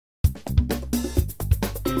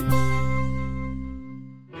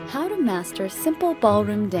How to master simple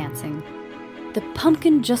ballroom dancing. The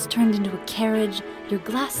pumpkin just turned into a carriage, your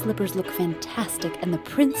glass slippers look fantastic, and the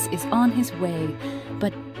prince is on his way.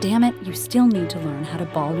 But damn it, you still need to learn how to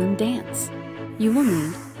ballroom dance. You will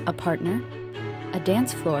need a partner, a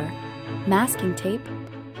dance floor, masking tape,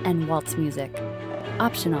 and waltz music.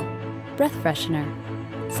 Optional, breath freshener.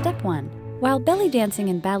 Step 1. While belly dancing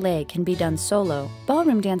and ballet can be done solo,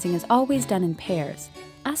 ballroom dancing is always done in pairs.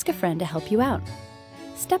 Ask a friend to help you out.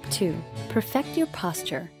 Step 2. Perfect your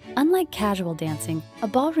posture. Unlike casual dancing, a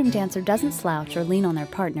ballroom dancer doesn't slouch or lean on their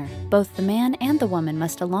partner. Both the man and the woman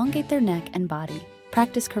must elongate their neck and body.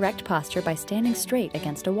 Practice correct posture by standing straight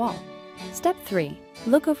against a wall. Step 3.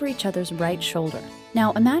 Look over each other's right shoulder.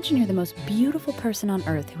 Now imagine you're the most beautiful person on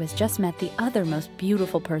earth who has just met the other most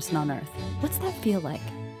beautiful person on earth. What's that feel like?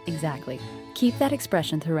 Exactly. Keep that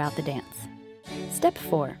expression throughout the dance. Step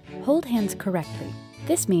 4. Hold hands correctly.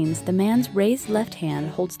 This means the man's raised left hand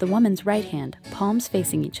holds the woman's right hand, palms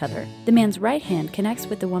facing each other. The man's right hand connects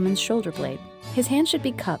with the woman's shoulder blade. His hand should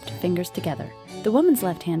be cupped, fingers together. The woman's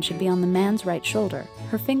left hand should be on the man's right shoulder,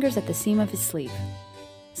 her fingers at the seam of his sleeve.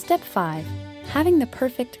 Step 5. Having the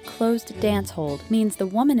perfect closed dance hold means the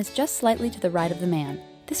woman is just slightly to the right of the man.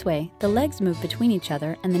 This way, the legs move between each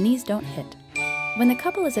other and the knees don't hit. When the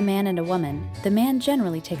couple is a man and a woman, the man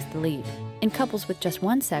generally takes the lead. In couples with just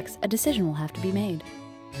one sex, a decision will have to be made.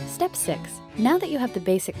 Step 6. Now that you have the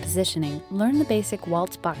basic positioning, learn the basic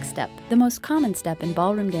waltz box step, the most common step in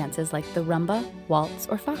ballroom dances like the rumba, waltz,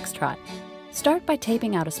 or foxtrot. Start by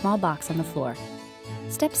taping out a small box on the floor.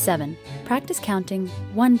 Step 7. Practice counting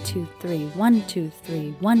 1, 2, 3, 1, 2,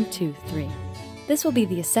 3, 1, 2, 3. This will be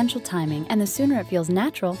the essential timing, and the sooner it feels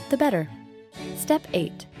natural, the better. Step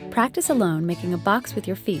 8. Practice alone making a box with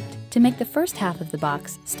your feet. To make the first half of the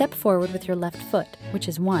box, step forward with your left foot, which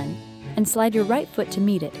is 1, and slide your right foot to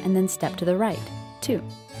meet it, and then step to the right, 2.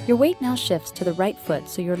 Your weight now shifts to the right foot,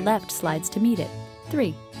 so your left slides to meet it,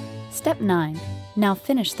 3. Step 9. Now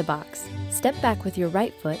finish the box. Step back with your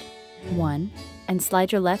right foot, 1, and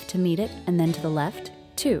slide your left to meet it, and then to the left,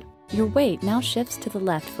 2. Your weight now shifts to the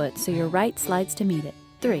left foot, so your right slides to meet it,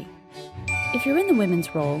 3. If you're in the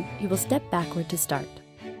women's role, you will step backward to start.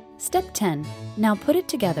 Step 10. Now put it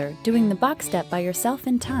together, doing the box step by yourself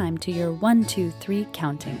in time to your 1, 2, 3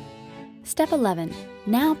 counting. Step 11.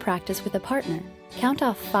 Now practice with a partner. Count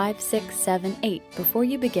off 5, 6, 7, 8 before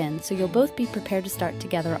you begin, so you'll both be prepared to start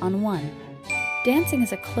together on 1. Dancing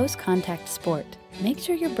is a close contact sport. Make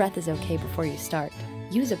sure your breath is okay before you start.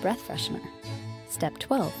 Use a breath freshener. Step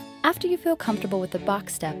 12. After you feel comfortable with the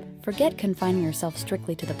box step, forget confining yourself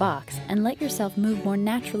strictly to the box and let yourself move more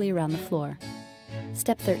naturally around the floor.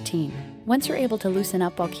 Step 13. Once you're able to loosen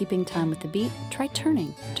up while keeping time with the beat, try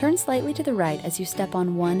turning. Turn slightly to the right as you step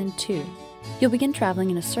on 1 and 2. You'll begin traveling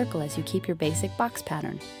in a circle as you keep your basic box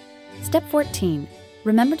pattern. Step 14.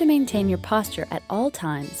 Remember to maintain your posture at all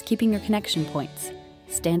times, keeping your connection points.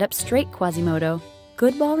 Stand up straight, Quasimodo.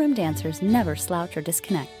 Good ballroom dancers never slouch or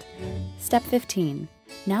disconnect. Step 15.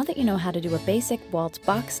 Now that you know how to do a basic waltz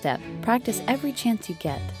box step, practice every chance you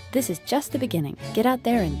get. This is just the beginning. Get out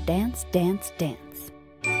there and dance, dance, dance.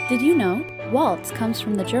 Did you know? Waltz comes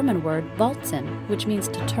from the German word waltzen, which means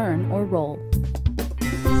to turn or roll.